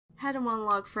how to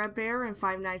unlock FredBear in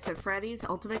Five Nights at Freddy's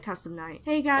Ultimate Custom Night.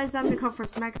 Hey guys, I'm Nicole from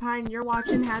SmackNPie and you're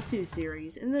watching How To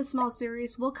series. In this small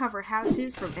series, we'll cover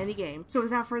how-tos from any game. So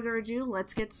without further ado,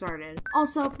 let's get started.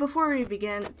 Also, before we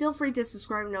begin, feel free to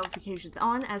subscribe and notifications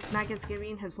on, as Smack is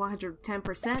giving his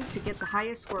 110% to get the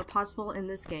highest score possible in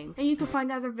this game. And you can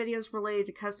find other videos related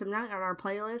to Custom Night on our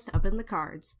playlist up in the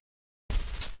cards.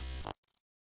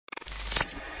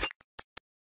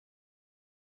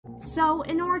 So,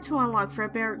 in order to unlock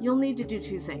FredBear, you'll need to do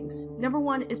two things. Number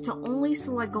one is to only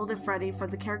select Golden Freddy for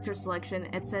the character selection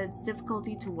and set its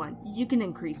difficulty to 1. You can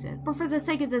increase it, but for the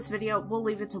sake of this video, we'll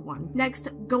leave it to 1. Next,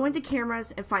 go into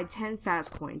cameras and find 10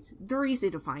 fast coins. They're easy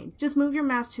to find. Just move your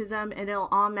mouse to them and it'll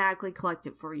automatically collect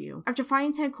it for you. After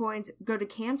finding 10 coins, go to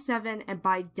Cam 7 and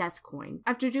buy Death Coin.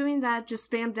 After doing that,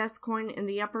 just spam Death Coin in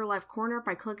the upper left corner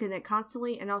by clicking it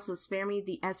constantly and also spamming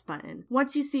the S button.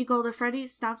 Once you see Golden Freddy,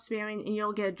 stop spamming and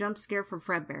you'll get a Jumpscare from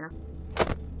FredBear.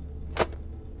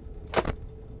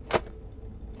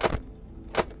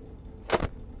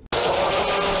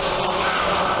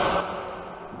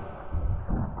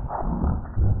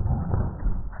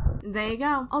 There you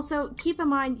go. Also, keep in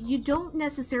mind, you don't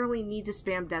necessarily need to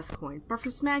spam Death Coin, but for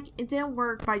Smack, it didn't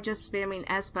work by just spamming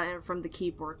S button from the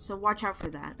keyboard, so watch out for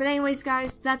that. But anyways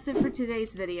guys, that's it for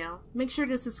today's video. Make sure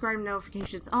to subscribe and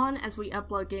notifications on as we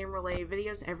upload game related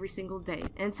videos every single day.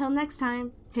 Until next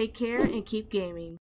time, take care and keep gaming.